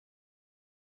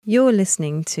You're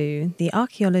listening to the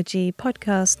Archaeology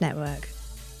Podcast Network.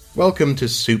 Welcome to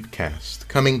Soupcast,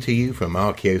 coming to you from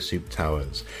Archaeosoup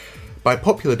Towers. By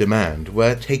popular demand,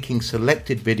 we're taking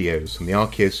selected videos from the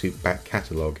Archaeosoup back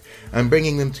catalogue and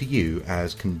bringing them to you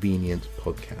as convenient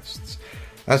podcasts.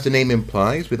 As the name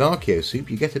implies, with Archaeosoup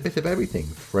you get a bit of everything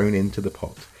thrown into the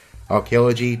pot.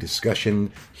 Archaeology,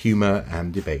 discussion, humour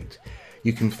and debate.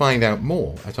 You can find out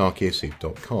more at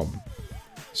archaeosoup.com.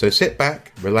 So sit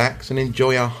back, relax and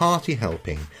enjoy a hearty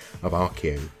helping of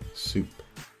Archaeo Soup.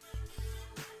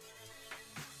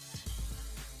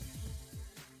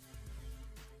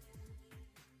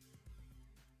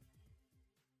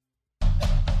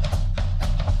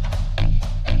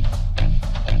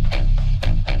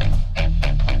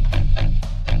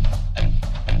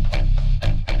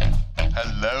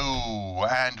 Hello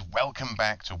and welcome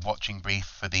back to Watching Brief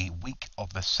for the week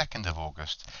of the 2nd of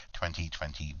August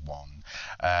 2021.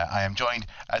 I am joined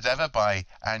as ever by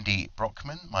Andy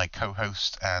Brockman, my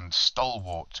co-host and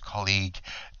stalwart colleague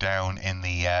down in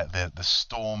the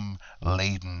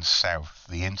storm-laden south,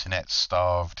 the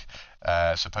internet-starved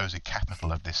supposed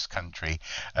capital of this country,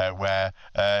 where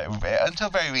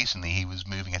until very recently he was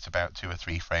moving at about 2 or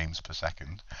 3 frames per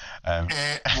second.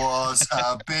 It was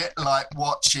a bit like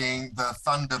watching the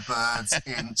Thunderbirds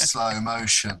in slow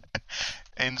motion.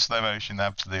 In slow motion,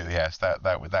 absolutely, yes.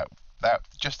 That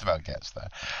just about gets there.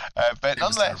 But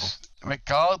nonetheless,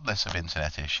 regardless of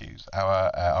internet issues,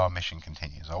 our mission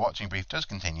continues. Our Watching Brief does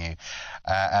continue,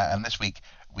 and this week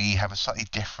we have a slightly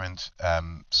different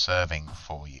serving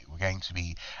for you. We're going to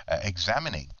be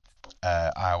examining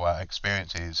our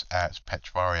experiences at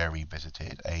Petroaria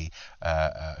Revisited, a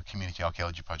community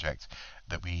archaeology project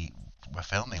that we were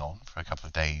filming on for a couple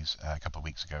of days, a couple of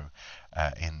weeks ago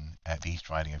in the East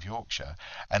Riding of Yorkshire.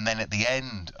 And then at the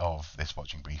end of this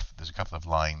Watching Brief, there's a couple of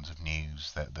lines of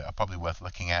news that are probably worth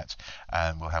looking at,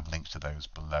 and we'll have links to those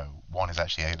below. One is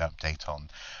actually an update on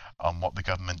what the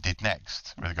government did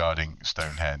next regarding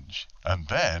Stonehenge. And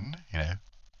then,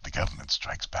 the government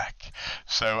strikes back.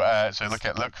 So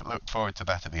look forward to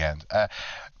that at the end.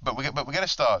 But we're going to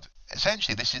start.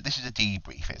 Essentially, this is a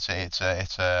debrief. It's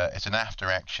an after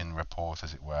action report,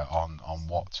 as it were, on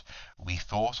what we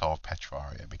thought of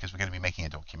Petroaria, because we're going to be making a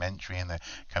documentary in the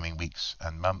coming weeks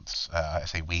and months. I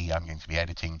say we. I'm going to be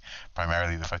editing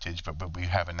primarily the footage, but we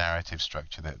have a narrative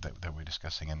structure that we're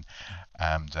discussing and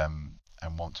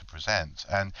want to present,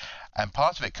 and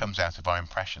part of it comes out of our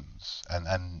impressions,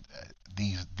 and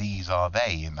these are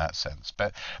they in that sense.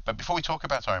 But before we talk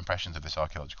about our impressions of this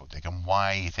archaeological dig and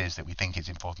why it is that we think it's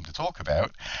important to talk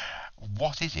about,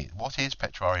 what is it? What is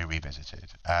Petroaria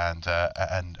Revisited, and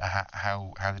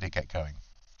how did it get going?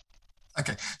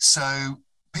 Okay, so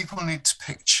people need to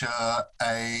picture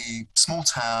a small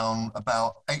town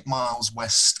about 8 miles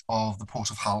west of the Port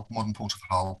of Hull, modern Port of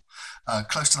Hull,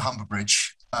 close to the Humber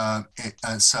Bridge.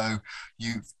 It's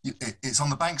on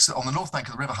the north bank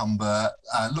of the River Humber.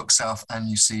 Look south and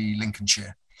you see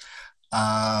Lincolnshire,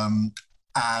 and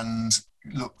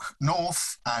look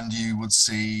north and you would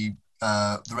see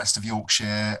the rest of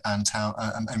Yorkshire and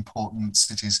important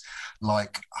cities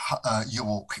like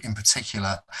York in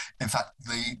particular. In fact,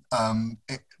 the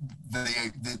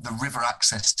river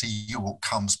access to York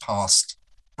comes past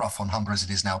Brough-on-Humber, as it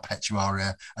is now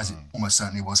Petroaria, as it almost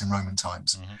certainly was in Roman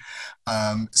times.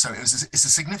 So it's a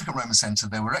significant Roman centre.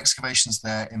 There were excavations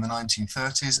there in the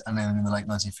 1930s and then in the late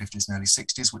 1950s and early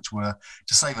 60s, which were,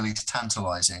 to say the least,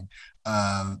 tantalising.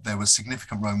 There were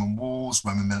significant Roman walls,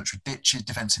 Roman military ditches,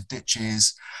 defensive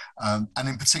ditches, and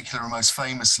in particular, most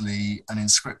famously, an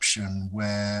inscription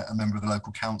where a member of the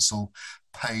local council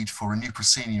paid for a new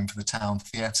proscenium for the town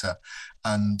theatre.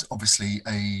 And obviously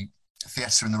a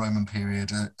theatre in the Roman period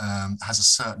has a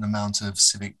certain amount of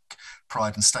civic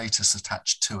pride and status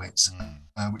attached to it,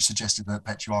 which suggested that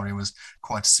Petroaria was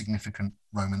quite a significant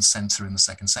Roman centre in the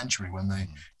 2nd century when the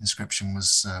inscription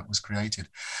was created.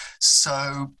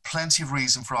 So plenty of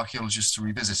reason for archaeologists to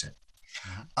revisit it.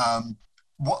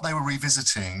 What they were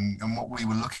revisiting and what we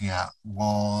were looking at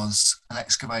was an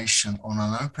excavation on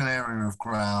an open area of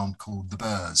ground called the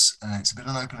Burrs. And it's been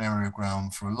an open area of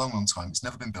ground for a long, long time. It's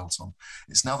never been built on.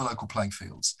 It's now the local playing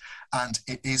fields. And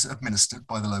it is administered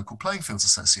by the local Playing Fields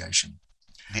Association.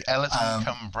 The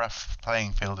Ellerton-cum-Brough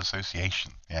Playing Field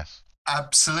Association, yes.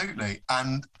 Absolutely.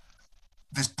 And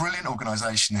this brilliant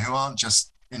organisation, who aren't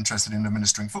just interested in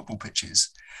administering football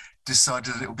pitches,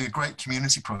 decided that it would be a great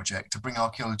community project to bring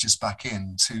archaeologists back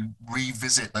in to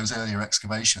revisit those earlier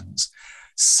excavations,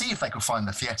 see if they could find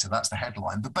the theatre, that's the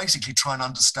headline, but basically try and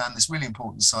understand this really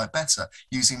important site better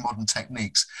using modern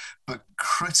techniques, but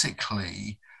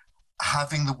critically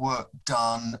having the work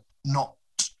done not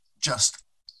just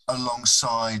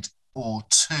alongside or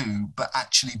to, but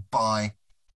actually by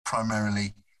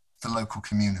primarily the local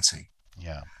community.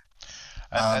 Yeah.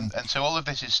 And so all of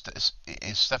this is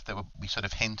stuff that we sort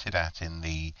of hinted at in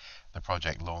the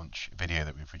project launch video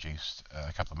that we produced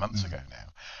a couple of months ago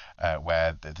now,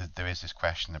 where there is this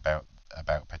question about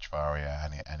Petrovaria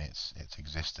and its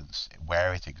existence,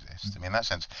 where it exists. I mean, in that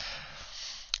sense,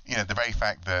 the very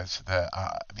fact that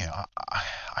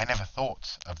I never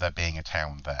thought of there being a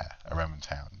town there, a Roman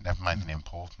town, never mind an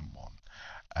important one.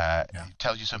 It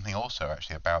tells you something also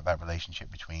actually about that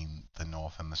relationship between the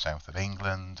north and the south of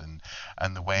England,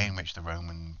 and the way in which the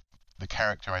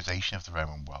characterization of the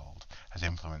Roman world has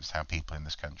influenced how people in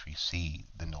this country see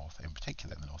the north, in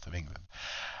particular the north of England.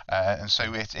 And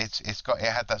so it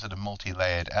had that sort of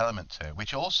multi-layered element to it,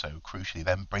 which also crucially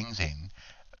then brings in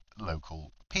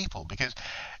local people, because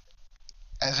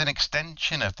as an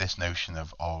extension of this notion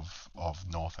of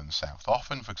north and south,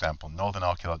 often, for example, northern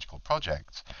archaeological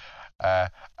projects,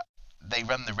 they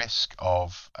run the risk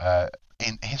of,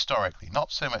 historically,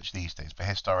 not so much these days, but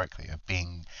historically, of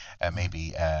being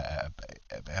maybe a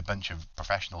bunch of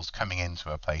professionals coming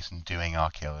into a place and doing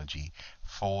archaeology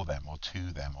for them or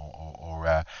to them,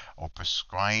 or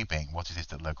prescribing what it is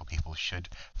that local people should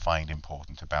find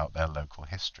important about their local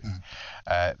history.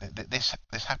 This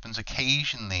happens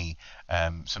occasionally.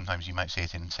 Sometimes you might see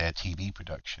it in, say, a TV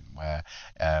production where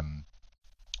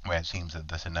it seems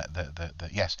that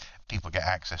yes, people get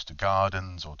access to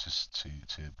gardens or to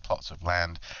plots of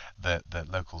land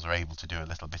that locals are able to do a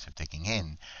little bit of digging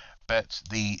in, but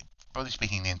broadly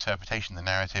speaking, the interpretation, the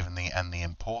narrative, and the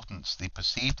importance, the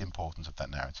perceived importance of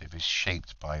that narrative is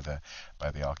shaped by the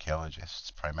archaeologists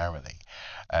primarily.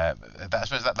 I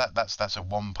suppose that's a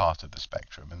one part of the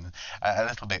spectrum, and a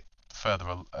little bit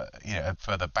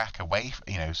further back away,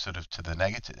 sort of to the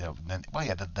negative. Well,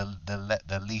 yeah, the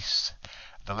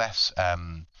less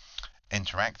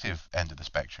interactive end of the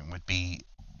spectrum would be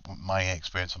my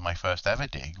experience on my first ever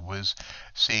dig, was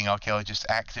seeing archaeologists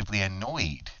actively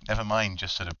annoyed, never mind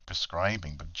just sort of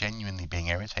prescribing, but genuinely being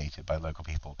irritated by local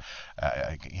people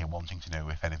wanting to know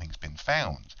if anything's been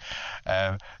found.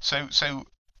 So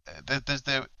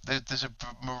there's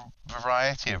a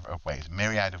variety of ways, a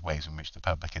myriad of ways in which the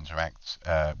public interacts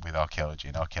with archaeology,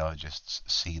 and archaeologists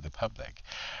see the public.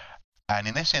 And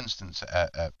in this instance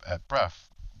at Brough,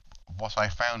 what I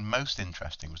found most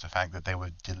interesting was the fact that they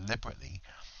were deliberately,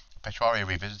 Petrovaria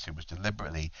Revisited was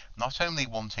deliberately not only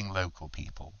wanting local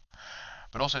people,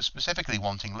 but also specifically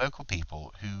wanting local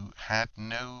people who had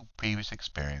no previous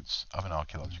experience of an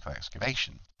archaeological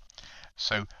excavation.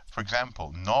 So, for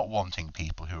example, not wanting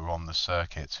people who are on the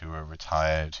circuit, who are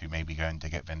retired, who maybe go and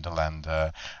dig at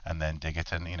Vindolanda and then dig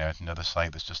at another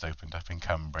site that's just opened up in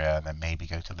Cumbria, and then maybe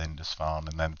go to Lindisfarne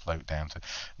and then float down to...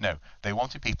 No, they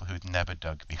wanted people who'd never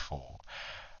dug before.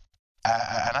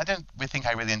 And I don't think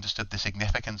I really understood the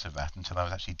significance of that until I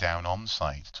was actually down on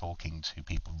site talking to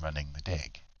people running the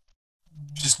dig.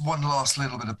 Just one last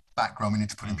little bit of background we need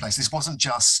to put in place. This wasn't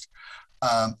just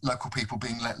local people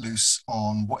being let loose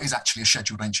on what is actually a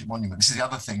scheduled ancient monument. This is the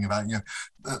other thing about,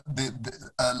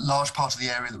 a large part of the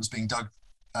area that was being dug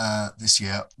this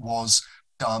year was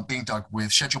being dug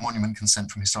with scheduled monument consent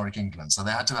from Historic England. So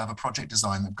they had to have a project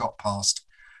design that got past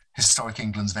Historic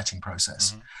England's vetting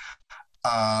process.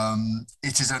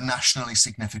 It is a nationally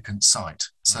significant site,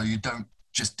 so you don't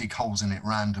just dig holes in it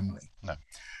randomly. No.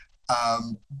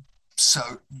 So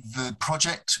the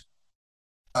project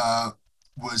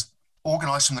was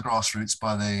organised from the grassroots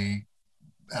by the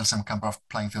LSM Cumbria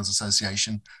Playing Fields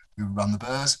Association, who run the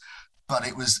Burrs, but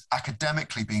it was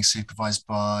academically being supervised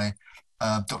by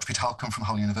Dr. Peter Halcombe from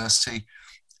Hull University,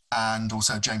 and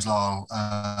also James Lyle,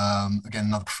 again,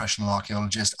 another professional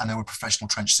archaeologist, and there were professional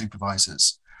trench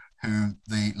supervisors who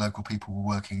the local people were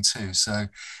working to. So,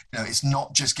 it's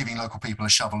not just giving local people a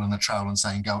shovel and a trowel and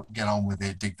saying, go get on with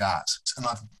it, dig that. And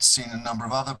I've seen a number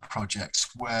of other projects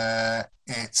where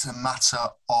it's a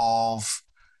matter of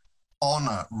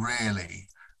honour, really,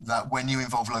 that when you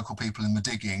involve local people in the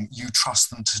digging, you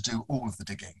trust them to do all of the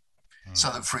digging.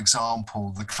 So that, for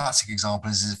example, the classic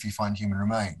example is if you find human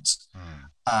remains.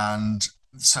 And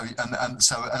so an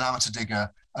amateur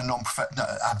digger, a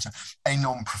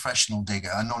non-professional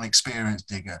digger, a non-experienced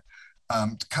digger,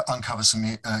 uncovers some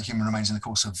human remains in the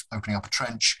course of opening up a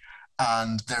trench,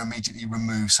 and they're immediately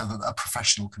removed so that a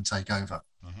professional can take over.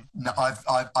 Now,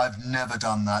 I've never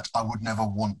done that. I would never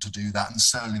want to do that, and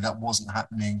certainly that wasn't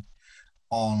happening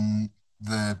on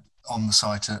the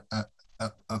site at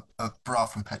Brough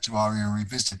with Petrovaria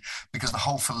Revisited, because the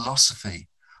whole philosophy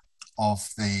of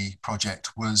the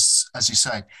project was, as you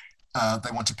say,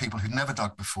 they wanted people who'd never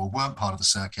dug before, weren't part of the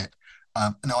circuit.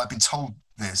 Now, I've been told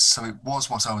this. So it was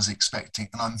what I was expecting.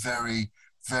 And I'm very,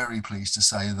 very pleased to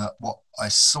say that what I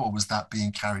saw was that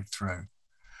being carried through.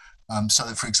 So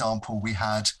that, for example, we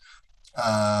had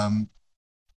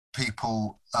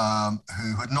people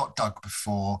who had not dug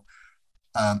before,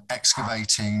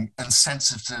 excavating and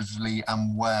sensitively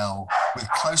and well with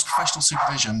close professional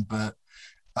supervision, but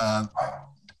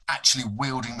actually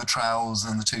wielding the trowels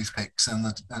and the toothpicks and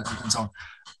so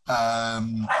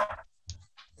on.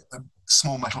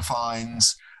 Small metal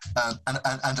finds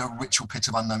and a ritual pit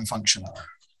of unknown function.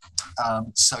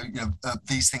 So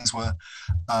these things were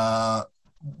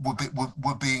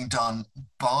being done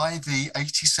by the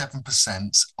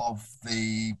 87% of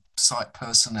the site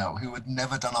personnel who had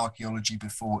never done archaeology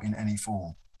before in any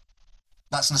form.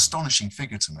 That's an astonishing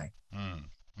figure to me.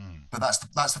 But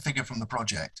that's the figure from the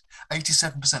project.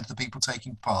 87% of the people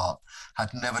taking part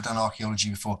had never done archaeology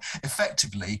before.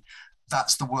 Effectively,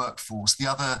 that's the workforce. The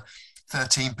other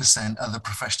 13% are the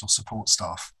professional support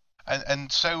staff.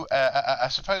 And so I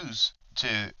suppose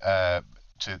to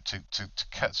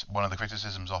cut one of the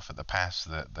criticisms off at the pass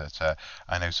that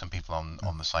I know some people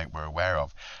on the site were aware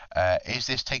of, is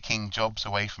this taking jobs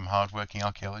away from hardworking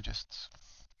archaeologists?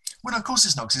 Well, of course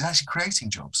it's not, because it's actually creating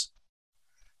jobs.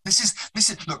 This is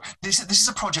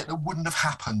a project that wouldn't have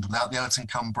happened without the Allerton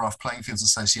Cumbrath Playing Fields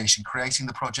Association creating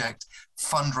the project,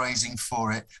 fundraising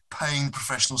for it, paying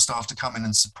professional staff to come in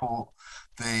and support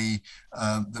the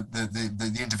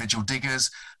individual diggers,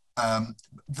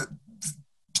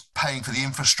 paying for the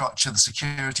infrastructure, the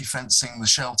security fencing, the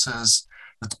shelters,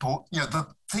 the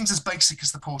things as basic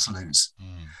as the portaloos.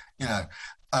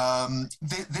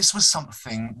 This was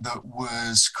something that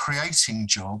was creating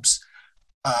jobs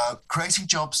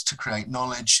to create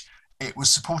knowledge. It was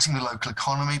supporting the local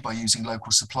economy by using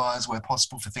local suppliers where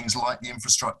possible for things like the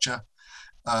infrastructure.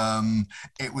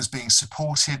 It was being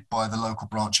supported by the local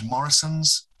branch of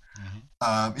Morrison's.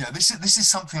 This is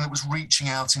something that was reaching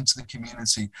out into the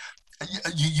community.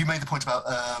 You made the point about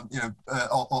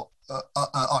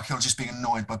archaeologists being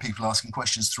annoyed by people asking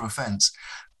questions through a fence.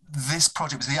 This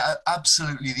project was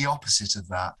absolutely the opposite of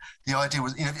that. The idea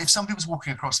was, if somebody was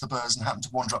walking across the burrs and happened to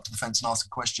wander up to the fence and ask a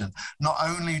question, not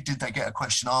only did they get a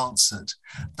question answered,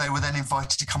 they were then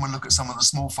invited to come and look at some of the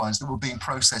small finds that were being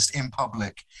processed in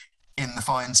public in the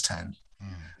finds tent.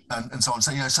 And so on.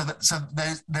 So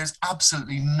there's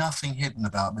absolutely nothing hidden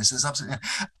about this. There's absolutely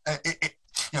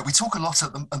we talk a lot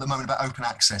at the moment about open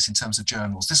access in terms of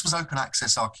journals. This was open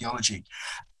access archaeology.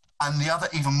 And the other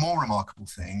even more remarkable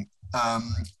thing,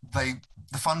 the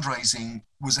fundraising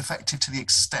was effective to the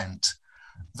extent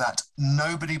that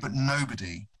nobody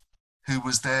who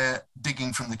was there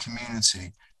digging from the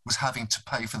community was having to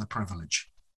pay for the privilege.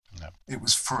 No. It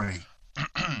was free.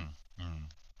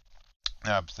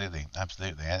 No, absolutely.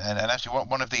 And actually,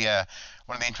 one of the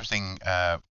interesting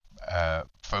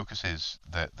focuses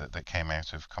that came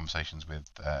out of conversations with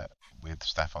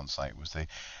staff on site was the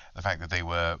fact that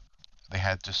they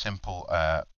had just simple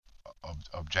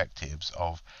objectives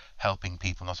of helping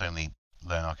people not only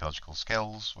learn archaeological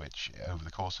skills, which over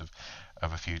the course of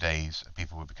a few days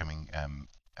people were becoming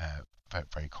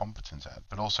very competent at,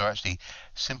 but also actually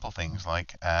simple things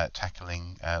like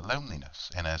tackling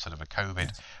loneliness in a sort of a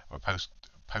COVID or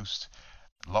post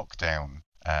lockdown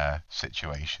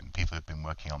situation. People who've been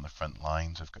working on the front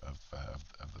lines of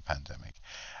the pandemic,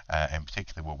 in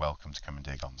particular, were welcome to come and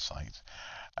dig on site,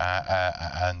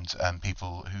 and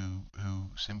people who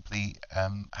simply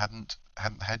hadn't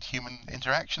had human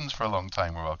interactions for a long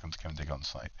time were welcome to come and dig on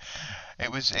site. It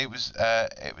was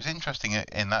interesting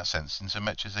in that sense, in so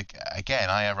much as again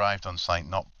I arrived on site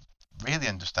not really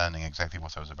understanding exactly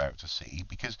what I was about to see,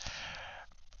 because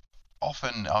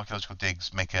often archaeological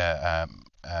digs make or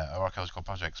archaeological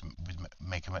projects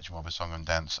make a much more of a song and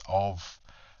dance of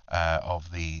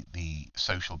the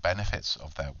social benefits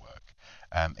of their work,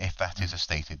 if that is a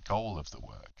stated goal of the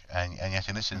work. And yet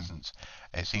in this instance,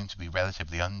 it seemed to be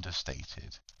relatively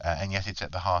understated, and yet it's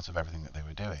at the heart of everything that they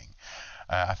were doing.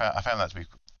 I found that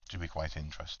to be quite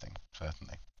interesting,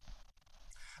 certainly.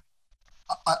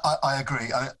 I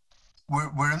agree.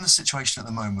 We're in the situation at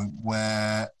the moment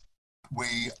where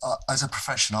we, as a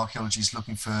profession, archaeology is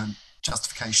looking for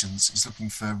justifications, it's looking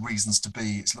for reasons to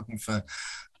be, it's looking for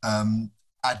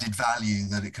added value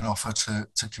that it can offer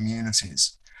to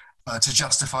communities to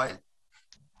justify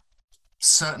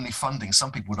certainly funding.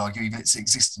 Some people would argue even its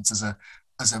existence as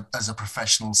a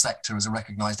professional sector, as a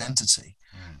recognised entity.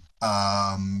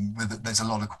 There's a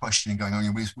lot of questioning going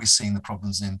on. We're seeing the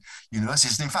problems in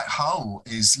universities. And in fact, Hull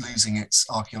is losing its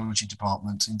archaeology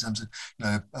department in terms of,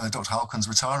 Dr. Halcon's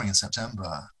retiring in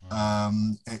September.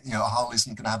 Hull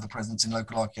isn't going to have the presence in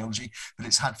local archaeology that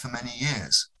it's had for many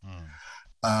years.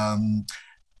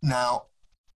 Now,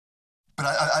 but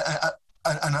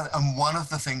and one of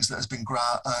the things that has been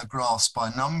grasped by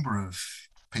a number of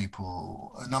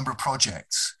people, a number of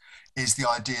projects, is the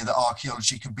idea that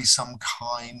archaeology can be some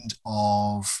kind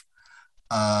of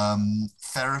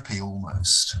therapy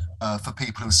almost for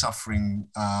people who are suffering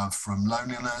from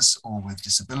loneliness or with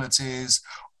disabilities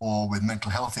or with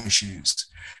mental health issues.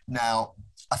 Now,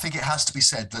 I think it has to be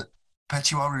said that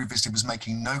Petuaria Revisited was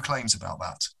making no claims about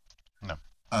that. No.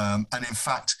 And in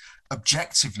fact,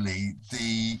 objectively,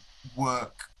 the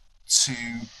work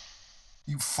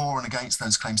for and against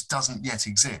those claims doesn't yet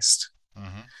exist.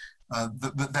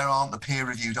 There aren't the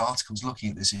peer-reviewed articles looking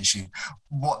at this issue.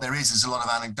 What there is a lot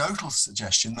of anecdotal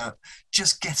suggestion that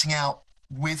just getting out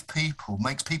with people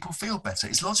makes people feel better.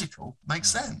 It's logical, makes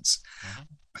sense.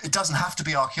 It doesn't have to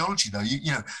be archaeology, though.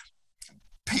 You know,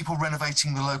 people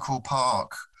renovating the local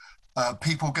park,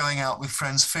 people going out with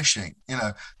friends fishing, you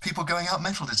know, people going out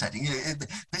metal detecting.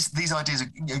 These ideas of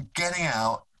getting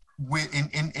out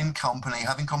in company,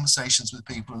 having conversations with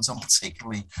people, and some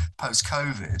particularly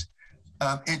post-COVID,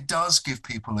 it does give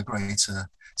people a greater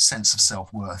sense of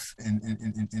self-worth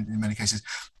in many cases.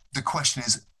 The question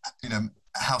is, you know,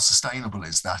 how sustainable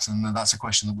is that? And that's a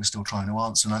question that we're still trying to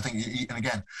answer. And I think, and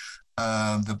again,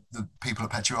 the people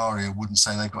at Petuaria wouldn't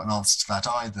say they've got an answer to that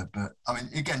either. But I mean,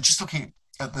 again, just looking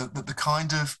at the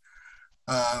kind of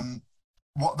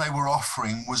what they were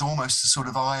offering was almost a sort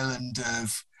of island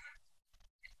of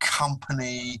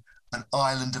company, an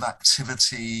island of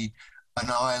activity, an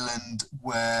island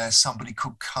where somebody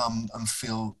could come and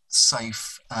feel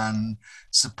safe and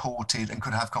supported and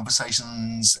could have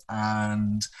conversations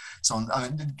and so on. I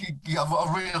mean,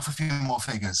 I'll read off a few more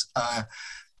figures.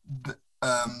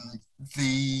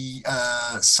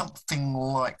 Something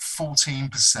like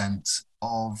 14%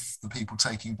 of the people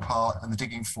taking part in the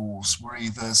digging force were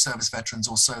either service veterans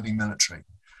or serving military.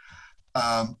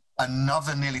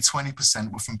 Another nearly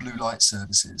 20% were from blue light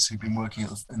services who've been working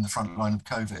in the front line of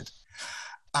COVID.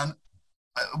 And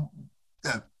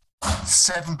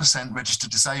 7%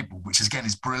 registered disabled, which again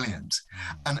is brilliant,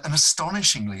 and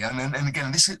astonishingly, and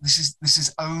again this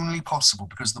is only possible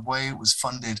because the way it was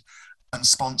funded and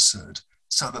sponsored,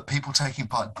 so that people taking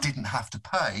part didn't have to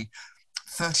pay.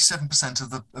 37%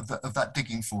 of that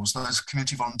digging force, those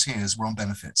community volunteers, were on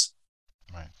benefits.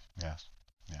 Right. Yes.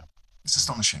 Yeah. It's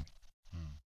astonishing.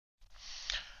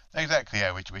 Exactly.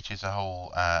 Yeah. Which is a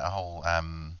whole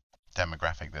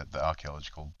demographic that the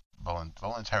archaeological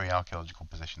voluntary archaeological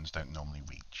positions don't normally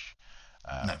reach,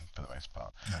 no. for the most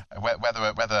part. No.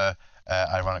 Whether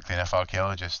ironically enough,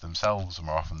 archaeologists themselves are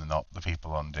more often than not the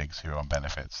people on digs who are on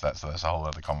benefits. That's a whole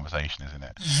other conversation, isn't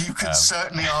it? You could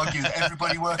certainly argue that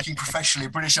everybody working professionally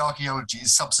in British archaeology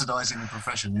is subsidising the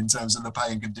profession in terms of the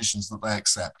pay and conditions that they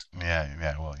accept. Yeah.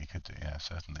 Well, you could do. Yeah,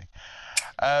 certainly.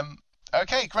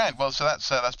 Okay, great. Well, so that's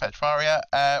Petuaria.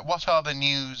 What are the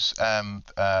news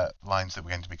lines that we're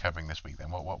going to be covering this week then?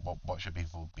 What should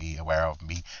people be aware of and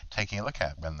be taking a look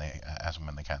at when they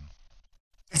can?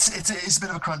 It's a bit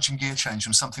of a crunching gear change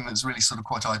from something that's really sort of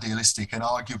quite idealistic and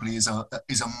arguably is a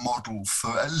model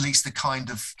for at least the kind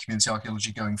of community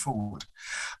archaeology going forward,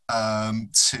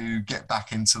 to get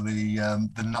back into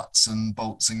the nuts and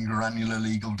bolts and granular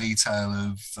legal detail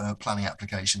of planning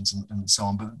applications and so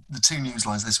on. But the two news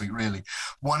lines this week, really,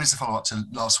 one is a follow-up to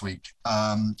last week,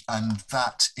 and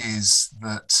that is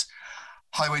that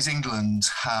Highways England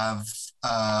have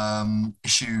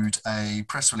issued a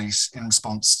press release in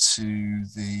response to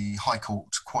the High Court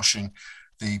quashing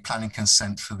the planning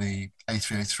consent for the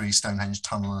A303 Stonehenge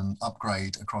tunnel and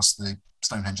upgrade across the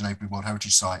Stonehenge and Avebury World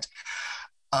Heritage Site.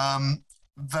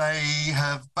 They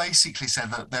have basically said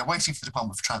that they're waiting for the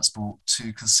Department for Transport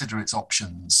to consider its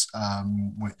options,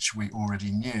 which we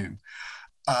already knew.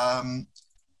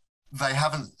 They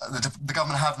haven't. The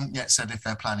government haven't yet said if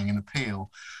they're planning an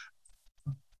appeal.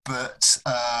 But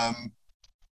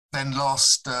then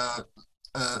last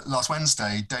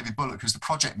Wednesday, David Bullock, who's the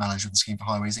project manager of the scheme for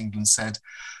Highways England, said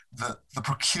that the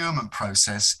procurement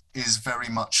process is very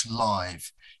much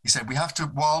live. He said,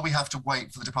 while we have to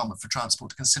wait for the Department for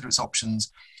Transport to consider its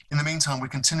options, in the meantime, we're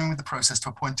continuing with the process to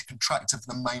appoint a contractor for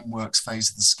the main works phase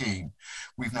of the scheme.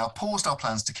 We've now paused our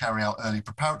plans to carry out early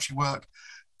preparatory work,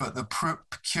 but the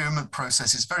procurement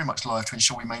process is very much live to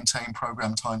ensure we maintain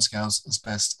programme timescales as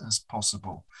best as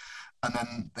possible. And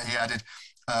then he added,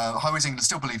 Highways England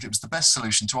still believed it was the best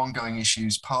solution to ongoing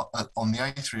issues on the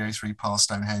A303 past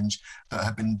Stonehenge that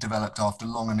had been developed after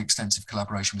long and extensive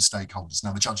collaboration with stakeholders.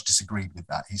 Now, the judge disagreed with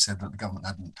that. He said that the government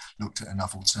hadn't looked at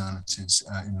enough alternatives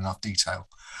in enough detail.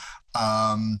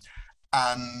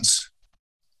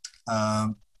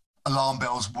 alarm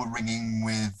bells were ringing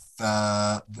with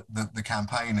the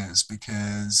campaigners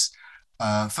because,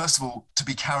 first of all, to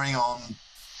be carrying on,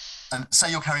 and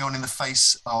say you're carrying on in the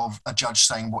face of a judge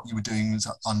saying what you were doing was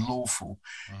unlawful,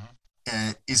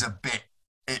 is a bit,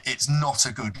 it's not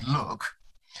a good look.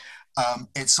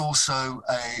 It's also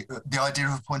the idea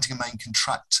of appointing a main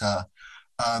contractor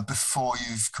before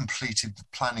you've completed the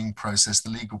planning process, the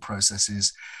legal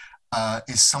processes,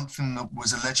 is something that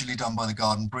was allegedly done by the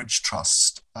Garden Bridge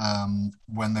Trust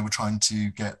when they were trying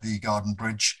to get the Garden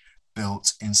Bridge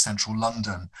built in central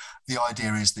London. The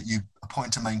idea is that you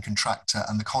appoint a main contractor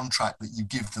and the contract that you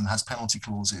give them has penalty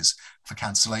clauses for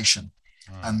cancellation.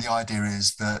 And the idea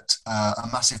is that a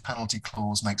massive penalty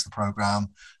clause makes the programme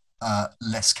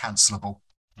less cancelable.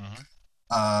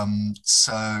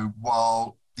 So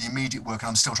while the immediate work, and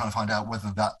I'm still trying to find out whether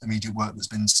that immediate work that's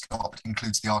been stopped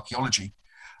includes the archaeology,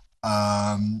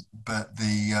 but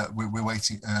we're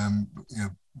waiting.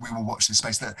 We will watch this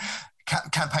space. That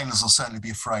campaigners will certainly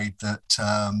be afraid that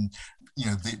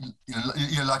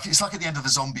like it's like at the end of a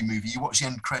zombie movie. You watch the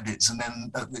end credits, and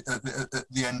then at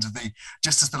the end of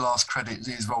just as the last credit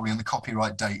is rolling and the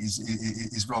copyright date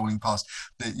is rolling past,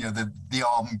 the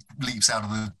arm leaps out of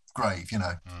the grave.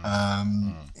 We're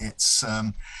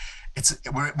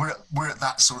at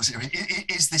that sort of series.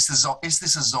 Is this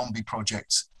a zombie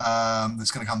project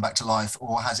that's going to come back to life,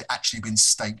 or has it actually been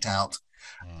staked out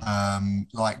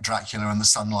like Dracula and the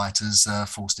sunlight has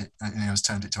forced it, has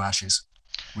turned it to ashes?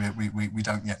 We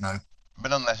don't yet know.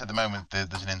 But nonetheless, at the moment,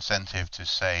 there's an incentive to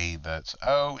say that,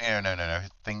 no,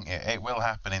 it will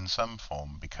happen in some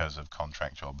form because of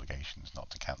contractual obligations not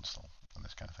to cancel and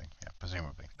this kind of thing. Yeah,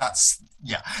 presumably.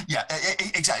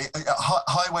 Exactly.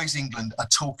 Highways England are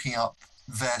talking up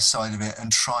their side of it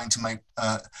and trying to make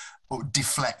or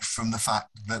deflect from the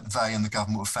fact that they and the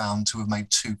government were found to have made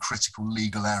two critical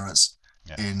legal errors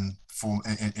in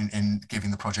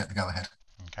giving the project the go-ahead.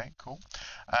 Okay, cool.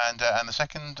 And the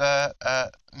second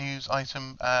news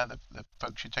item that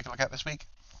folks should take a look at this week?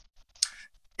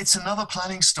 It's another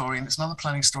planning story, and it's another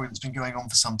planning story that's been going on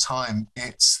for some time.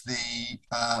 It's the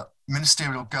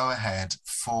ministerial go-ahead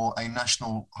for a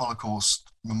National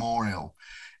Holocaust Memorial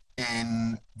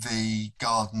in the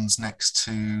gardens next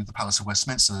to the Palace of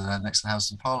Westminster, next to the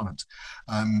Houses of Parliament.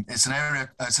 It's an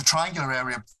area, it's a triangular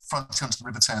area fronting onto the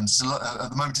River Thames. At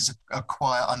the moment, it's a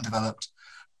quiet, undeveloped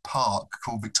park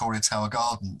called Victoria Tower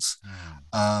Gardens.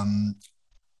 And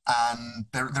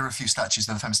there are a few statues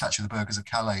there. The famous statue of the Burghers of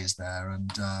Calais is there,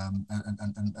 and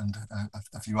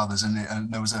a few others.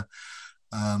 And there was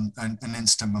an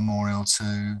instant memorial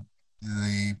to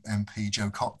the MP Jo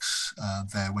Cox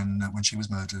there when she was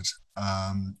murdered.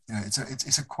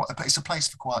 It's a place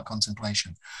for quiet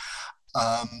contemplation.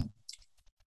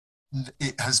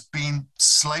 It has been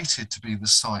slated to be the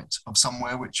site of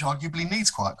somewhere which arguably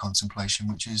needs quiet contemplation,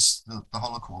 which is the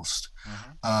Holocaust.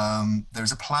 There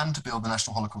is a plan to build the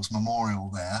National Holocaust Memorial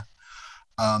there.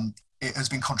 It has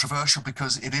been controversial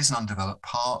because it is an undeveloped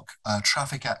park.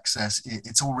 Traffic access,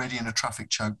 it's already in a traffic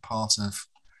choke part of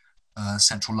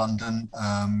central London.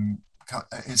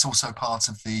 It's also part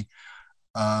of the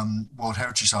World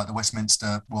Heritage Site, the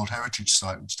Westminster World Heritage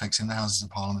Site, which takes in the Houses of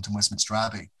Parliament and Westminster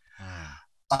Abbey.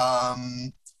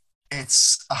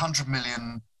 It's a 100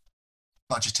 million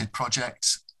budgeted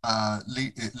project.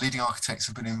 Leading architects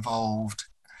have been involved.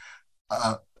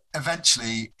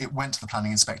 Eventually, it went to the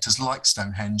planning inspectors like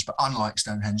Stonehenge, but unlike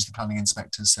Stonehenge, the planning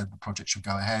inspectors said the project should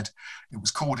go ahead. It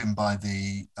was called in by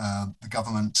the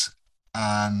government,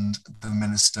 and the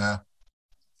minister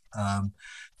in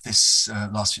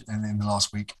the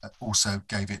last week also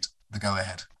gave it the go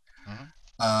ahead.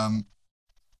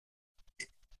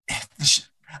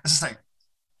 As I say,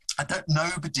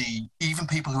 nobody, even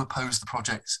people who oppose the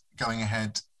project going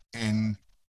ahead in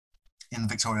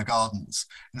Victoria Gardens,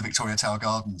 in the Victoria Tower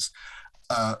Gardens,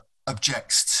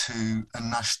 objects to a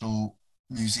national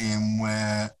museum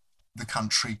where the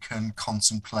country can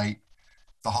contemplate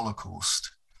the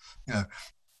Holocaust.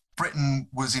 Britain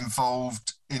was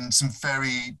involved in some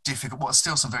very difficult,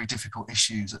 still some very difficult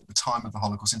issues at the time of the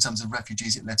Holocaust in terms of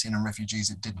refugees it let in and refugees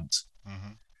it didn't.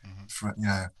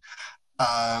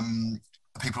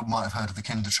 People might have heard of the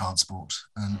Kinder transport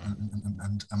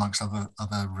and amongst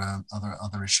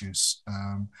other issues,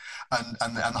 and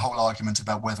the whole argument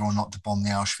about whether or not to bomb the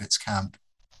Auschwitz camp,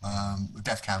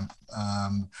 death camp,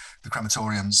 the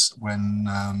crematoriums when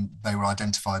they were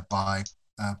identified by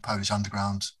Polish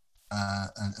underground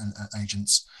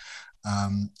agents.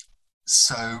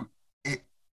 So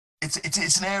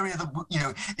it's an area that,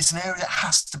 it's an area that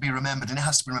has to be remembered, and it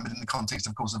has to be remembered in the context,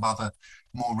 of course, of other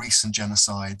more recent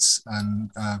genocides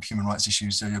and human rights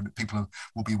issues. People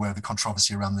will be aware of the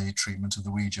controversy around the treatment of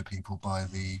the Uyghur people by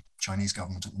the Chinese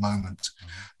government at the moment.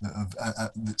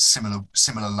 That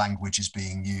similar language is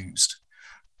being used.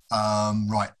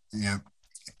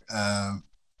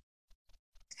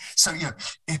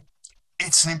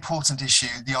 It's an important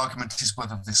issue. The argument is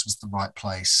whether this was the right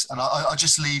place. And I'll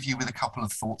just leave you with a couple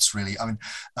of thoughts, really. I mean,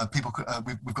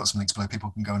 we've got some links below. People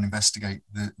can go and investigate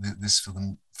this for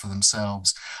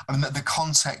themselves. I mean, the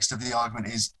context of the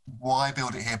argument is, why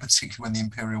build it here, particularly when the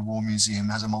Imperial War Museum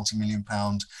has a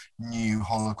multi-million-pound new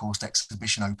Holocaust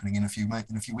exhibition opening in a few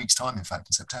weeks' time, in fact,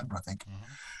 in September, I think.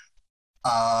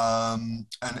 And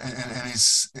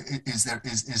is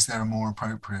there a more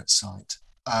appropriate site?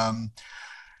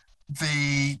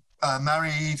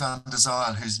 Marie van der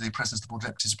Zijl, who's the president of the Board of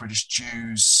Deputies of British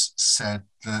Jews, said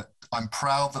that, "I'm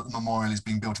proud that the memorial is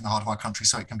being built in the heart of our country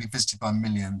so it can be visited by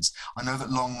millions. I know that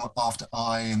long after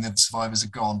I and the other survivors are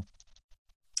gone,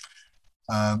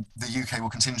 the UK will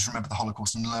continue to remember the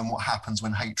Holocaust and learn what happens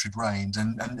when hatred reigned."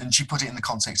 And she put it in the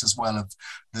context as well of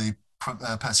the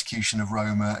persecution of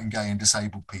Roma and gay and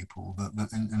disabled people,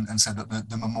 and said that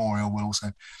the memorial will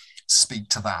also speak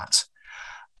to that.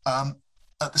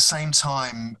 At the same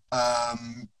time,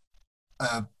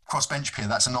 Crossbench peer,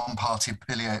 that's a non-party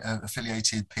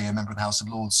affiliated peer, member of the House of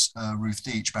Lords, Ruth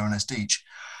Deach, Baroness Deach.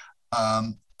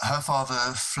 Her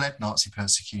father fled Nazi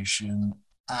persecution,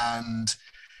 and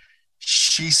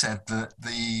she said that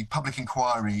the public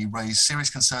inquiry raised serious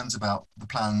concerns about the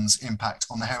plan's impact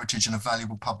on the heritage and a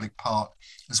valuable public park,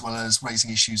 as well as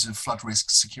raising issues of flood risk,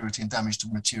 security, and damage to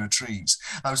mature trees.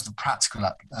 Those are the practical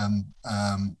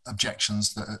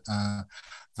objections that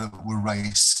were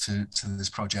raised to this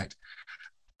project.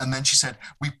 And then she said,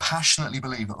 "We passionately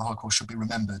believe that the Holocaust should be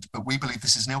remembered, but we believe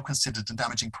this is an ill-considered and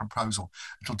damaging proposal.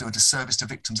 It'll do a disservice to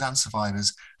victims and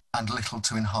survivors and little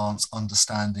to enhance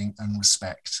understanding and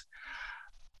respect."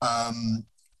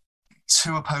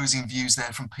 Two opposing views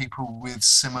there from people with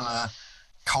similar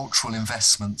cultural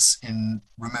investments in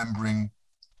remembering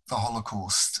the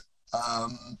Holocaust.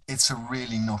 It's a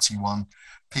really knotty one.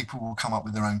 People will come up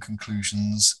with their own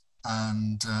conclusions,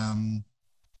 and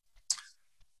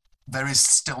there is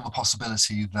still the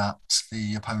possibility that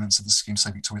the opponents of the scheme,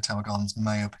 say Victoria Tower Gardens,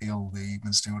 may appeal the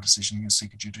ministerial decision and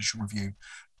seek a judicial review,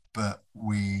 but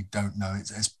we don't know.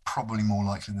 It's probably more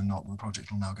likely than not that the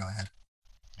project will now go ahead.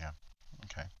 Yeah.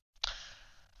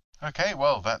 Okay.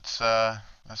 Well, that's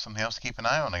something else to keep an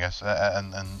eye on, I guess.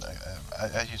 And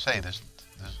as you say, there's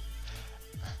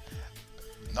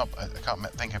not. I can't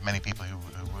think of many people who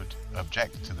would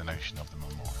object to the notion of the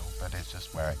memorial, but it's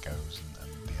just where it goes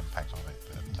and the impact of it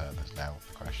that there's now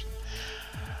the question.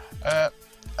 I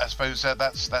suppose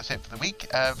that's it for the week.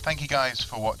 Thank you guys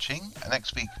for watching.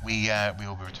 Next week we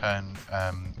will return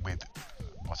with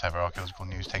whatever archaeological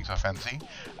news takes our fancy.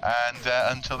 And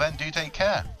until then, do take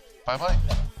care. Bye bye.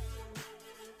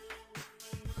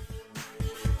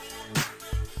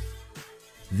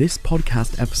 This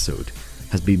podcast episode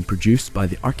has been produced by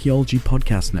the Archaeology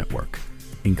Podcast Network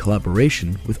in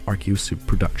collaboration with Archaeosoup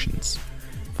Productions.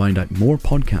 Find out more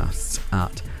podcasts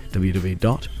at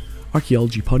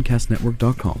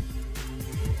www.archaeologypodcastnetwork.com.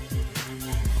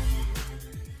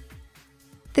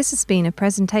 This has been a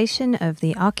presentation of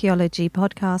the Archaeology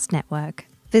Podcast Network.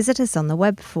 Visit us on the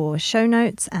web for show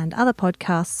notes and other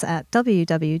podcasts at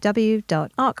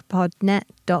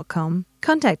www.archpodnet.com.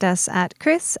 Contact us at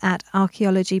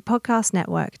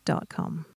chris@archaeologypodcastnetwork.com.